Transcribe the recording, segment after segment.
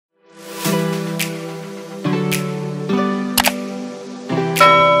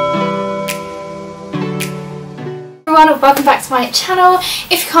everyone, welcome back to my channel.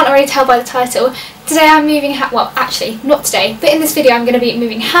 If you can't already tell by the title, today I'm moving well actually not today, but in this video I'm going to be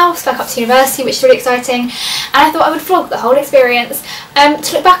moving house back up to university, which is really exciting, and I thought I would vlog the whole experience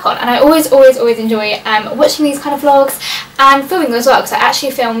to look back on. And I always enjoy watching these kind of vlogs and filming them as well, because I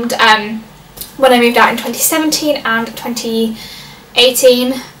actually filmed when I moved out in 2017 and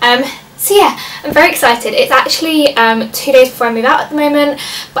 2018. So yeah, I'm very excited. It's actually 2 days before I move out at the moment,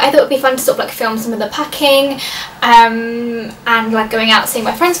 but I thought it would be fun to sort of like film some of the packing and like going out seeing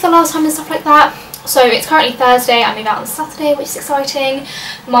my friends for the last time and stuff like that. So it's currently Thursday, I move out on Saturday, which is exciting.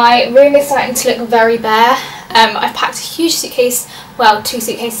 My room is starting to look very bare. I've packed a huge suitcase, well 2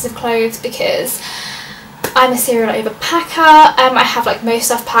 suitcases of clothes, because I'm a serial overpacker. I have like most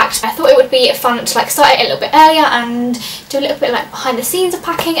stuff packed. I thought it would be fun to like start it a little bit earlier and do a little bit like behind the scenes of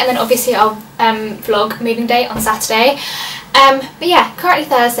packing, and then obviously I'll vlog moving day on Saturday. But yeah, currently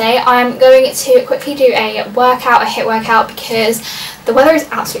Thursday. I'm going to quickly do a workout, a HIIT workout, because the weather is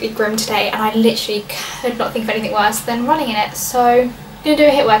absolutely grim today and I literally could not think of anything worse than running in it. So I'm going to do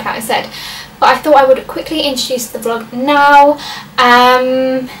a HIIT workout instead. But I thought I would quickly introduce the vlog now.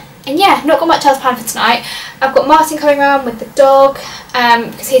 And yeah, not got much else planned for tonight. I've got Martin coming around with the dog,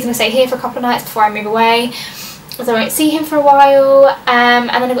 because he's going to stay here for a couple of nights before I move away, as I won't see him for a while. And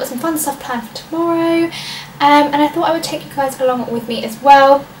then I've got some fun stuff planned for tomorrow. And I thought I would take you guys along with me as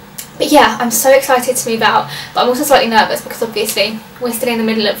well. But yeah, I'm so excited to move out, but I'm also slightly nervous because obviously we're still in the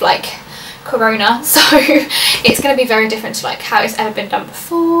middle of like Corona, so it's going to be very different to like how it's ever been done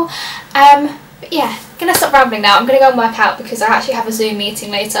before. But yeah, gonna stop rambling now. I'm gonna go and work out because I actually have a Zoom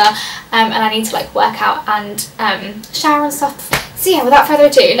meeting later, and I need to like work out and shower and stuff. So yeah, without further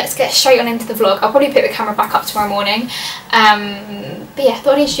ado, let's get straight on into the vlog. I'll probably pick the camera back up tomorrow morning. But yeah,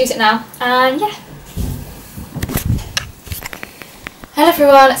 thought I'd introduce it now, and yeah. Hello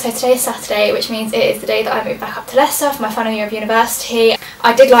everyone, so today is Saturday, which means it is the day that I moved back up to Leicester for my final year of university.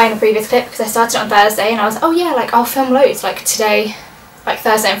 I did lie in the previous clip because I started on Thursday and I was like, oh yeah, like I'll film loads like today, like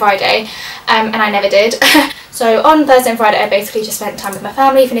Thursday and Friday, and I never did. So on Thursday and Friday I basically just spent time with my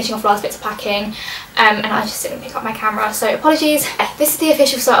family, finishing off last bits of packing, and I just didn't pick up my camera, so apologies. This is the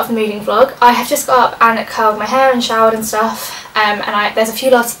official start of the moving vlog. I have just got up and curled my hair and showered and stuff, and there's a few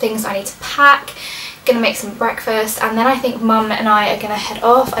last things I need to pack. Gonna make some breakfast, and then I think Mum and I are gonna head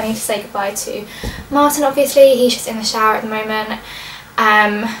off. I need to say goodbye to Martin, obviously, he's just in the shower at the moment.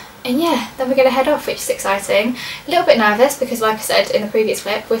 And yeah, then we're going to head off, which is exciting. A little bit nervous because, like I said in the previous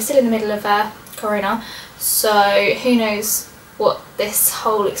clip, we're still in the middle of Corona, so who knows what this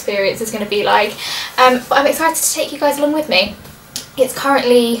whole experience is going to be like. But I'm excited to take you guys along with me. It's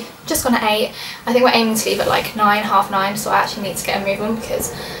currently just gone at 8. I think we're aiming to leave at like 9, half 9, so I actually need to get a move on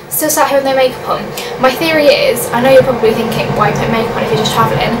because I'm still sat here with no makeup on. My theory is, I know you're probably thinking, why put makeup on if you're just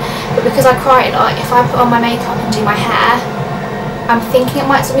travelling? But because I cry a lot, if I put on my makeup and do my hair, I'm thinking it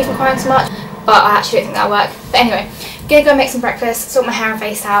might stop me from crying so much, but I actually don't think that'll work. But anyway, I'm gonna go make some breakfast, sort my hair and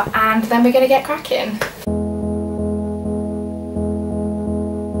face out, and then we're gonna get cracking.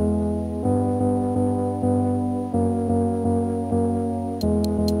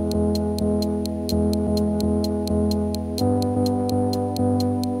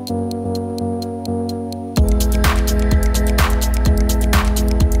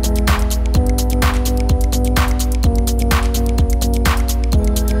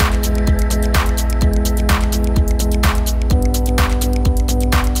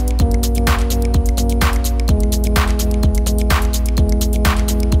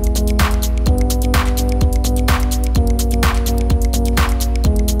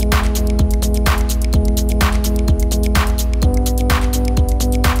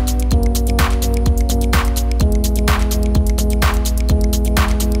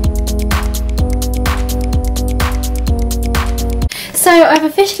 So I've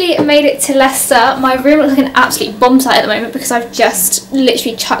officially made it to Leicester. My room looks like an absolute bomb site at the moment because I've just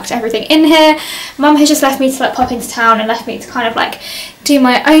literally chucked everything in here. Mum has just left me to like pop into town and left me to kind of like do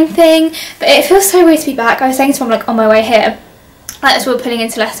my own thing. But it feels so weird to be back. I was saying to Mum like on my way here, like as we were pulling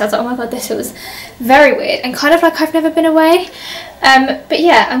into Leicester, I was like, oh my god, this feels very weird and kind of like I've never been away. But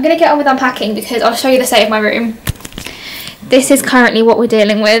yeah, I'm going to get on with unpacking because I'll show you the state of my room. This is currently what we're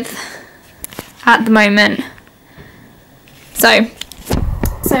dealing with at the moment. So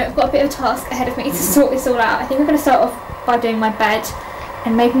I've got a bit of a task ahead of me to sort this all out. I think I'm going to start off by doing my bed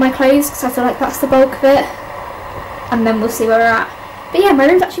and maybe my clothes because I feel like that's the bulk of it, and then we'll see where we're at. But yeah, my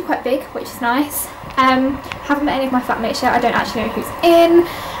room's actually quite big, which is nice. Haven't met any of my flatmates yet. I don't actually know who's in.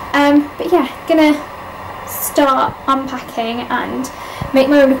 But yeah, gonna start unpacking and make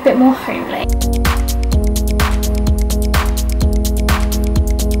my room look a bit more homely.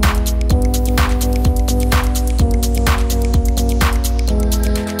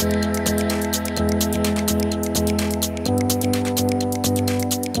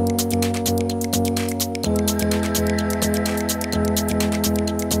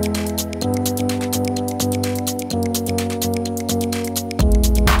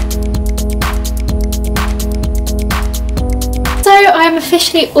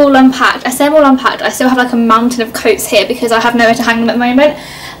 officially all unpacked. I say I'm all unpacked, I still have like a mountain of coats here because I have nowhere to hang them at the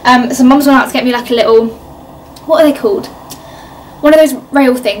moment. So Mum's gone out to get me like a little, what are they called? One of those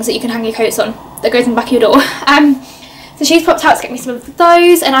rail things that you can hang your coats on that goes in the back of your door. So she's popped out to get me some of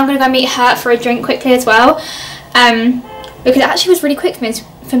those, and I'm going to go meet her for a drink quickly as well. Because it actually was really quick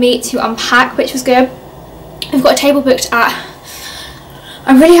for me to unpack, which was good. We've got a table booked at,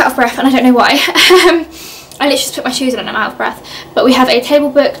 I'm really out of breath and I don't know why. I literally just put my shoes on and I'm out of breath. But we have a table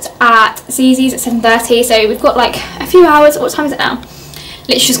booked at Zzz's at 7:30, so we've got like a few hours. What time is it now?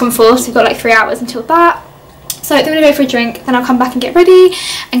 Literally just gone 4, so we've got like 3 hours until that. So then we're going to go for a drink, then I'll come back and get ready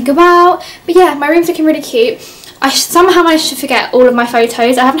and go out. But yeah, my room's looking really cute. I somehow managed to forget all of my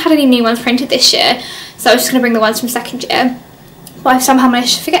photos. I haven't had any new ones printed this year, so I was just going to bring the ones from second year. But I've somehow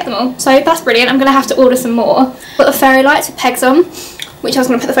managed to forget them all, so that's brilliant. I'm going to have to order some more. Got the fairy lights with pegs on, which I was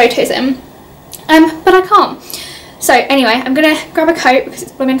going to put the photos in. But I can't. So anyway, I'm going to grab a coat because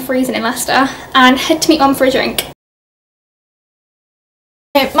it's blooming freezing in Leicester and head to meet Mum for a drink.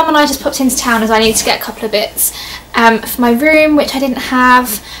 So Mum and I just popped into town as I needed to get a couple of bits for my room, which I didn't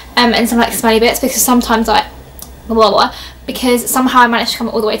have, and some like smelly bits because sometimes because somehow I managed to come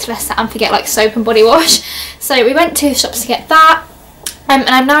all the way to Leicester and forget like soap and body wash. So we went to the shops to get that, and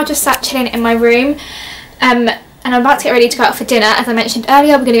I'm now just sat chilling in my room. And I'm about to get ready to go out for dinner. As I mentioned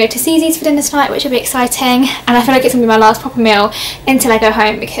earlier, we're going to go to Zzz's for dinner tonight, which will be exciting. And I feel like it's going to be my last proper meal until I go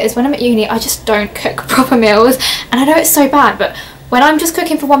home, because when I'm at uni, I just don't cook proper meals. And I know it's so bad, but when I'm just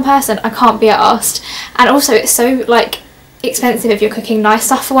cooking for one person, I can't be arsed. And also, it's so like expensive if you're cooking nice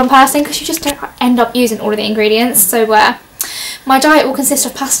stuff for one person, because you just don't end up using all of the ingredients. So my diet will consist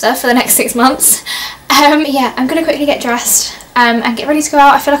of pasta for the next 6 months. Yeah, I'm going to quickly get dressed and get ready to go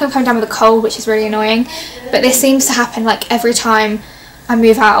out. I feel like I'm coming down with a cold, which is really annoying, but this seems to happen like every time I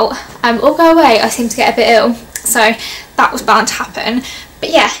move out or go away. I seem to get a bit ill, so that was bound to happen. But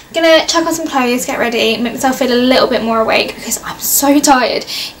yeah, gonna chuck on some clothes, get ready, make myself feel a little bit more awake because I'm so tired.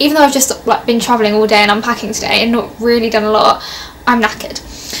 Even though I've just like been travelling all day and unpacking today and not really done a lot, I'm knackered.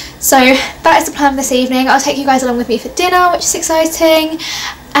 So that is the plan for this evening. I'll take you guys along with me for dinner, which is exciting.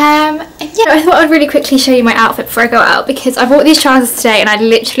 And yeah, I thought I'd really quickly show you my outfit before I go out, because I bought these trousers today and I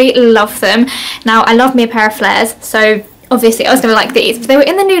literally love them. Now, I love me a pair of flares, so obviously I was going to like these. But they were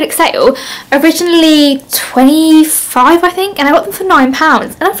in the new look sale, originally 25 I think, and I got them for £9,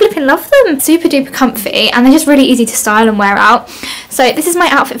 and I flipping love them. Super duper comfy, and they're just really easy to style and wear out. So this is my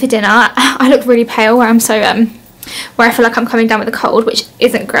outfit for dinner. I look really pale where I'm so where I feel like I'm coming down with a cold, which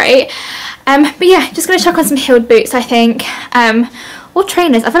isn't great. But yeah, just going to chuck on some heeled boots, I think. Or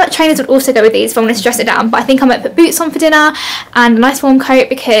trainers. I feel like trainers would also go with these if I wanted to dress it down, but I think I might put boots on for dinner and a nice warm coat,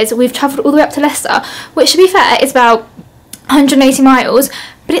 because we've travelled all the way up to Leicester, which to be fair is about 180 miles,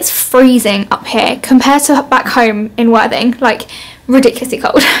 but it's freezing up here compared to back home in Worthing, like ridiculously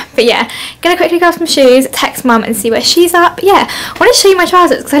cold. But yeah, gonna quickly grab some shoes, text Mum and see where she's at. But yeah, I want to show you my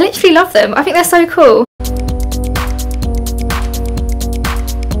trousers because I literally love them. I think they're so cool.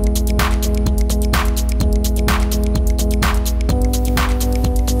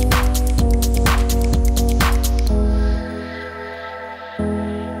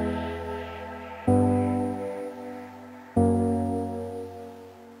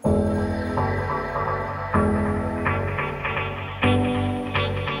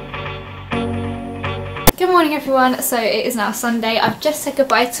 Good morning everyone. So it is now Sunday. I've just said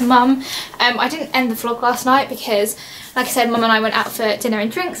goodbye to Mum. I didn't end the vlog last night because, like I said, Mum and I went out for dinner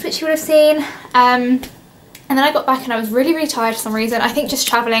and drinks, which you would have seen. And then I got back and I was really tired for some reason. I think just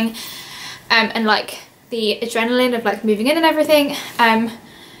travelling and like the adrenaline of like moving in and everything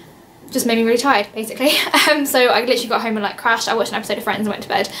just made me really tired basically. So I literally got home and like crashed. I watched an episode of Friends and went to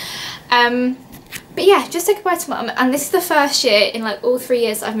bed. But yeah, just said goodbye to Mum, and this is the first year in like all 3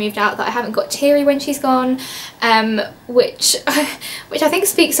 years that I've moved out that I haven't got teary when she's gone, which I think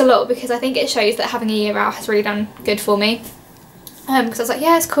speaks a lot, because I think it shows that having a year out has really done good for me. Because I was like,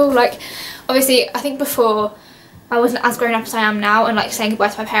 yeah, it's cool. Like, obviously, I think before I wasn't as grown up as I am now, and like saying goodbye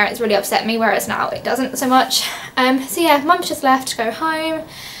to my parents really upset me, whereas now it doesn't so much. So yeah, Mum's just left to go home.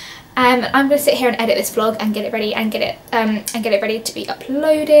 I'm going to sit here and edit this vlog and get it ready and get it ready to be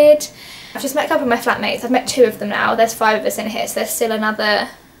uploaded. I've just met a couple of my flatmates. I've met 2 of them now. There's 5 of us in here, so there's still another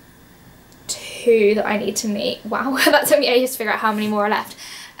 2 that I need to meet. Wow, that took me ages to figure out how many more are left.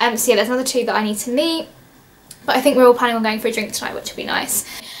 So yeah, there's another 2 that I need to meet. But I think we're all planning on going for a drink tonight, which will be nice.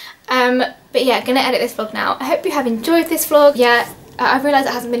 But yeah, gonna edit this vlog now. I hope you have enjoyed this vlog. Yeah, I've realised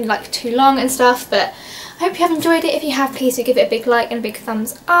it hasn't been like too long and stuff, but I hope you have enjoyed it. If you have, please do give it a big like and a big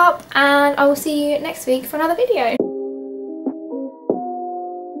thumbs up, and I will see you next week for another video.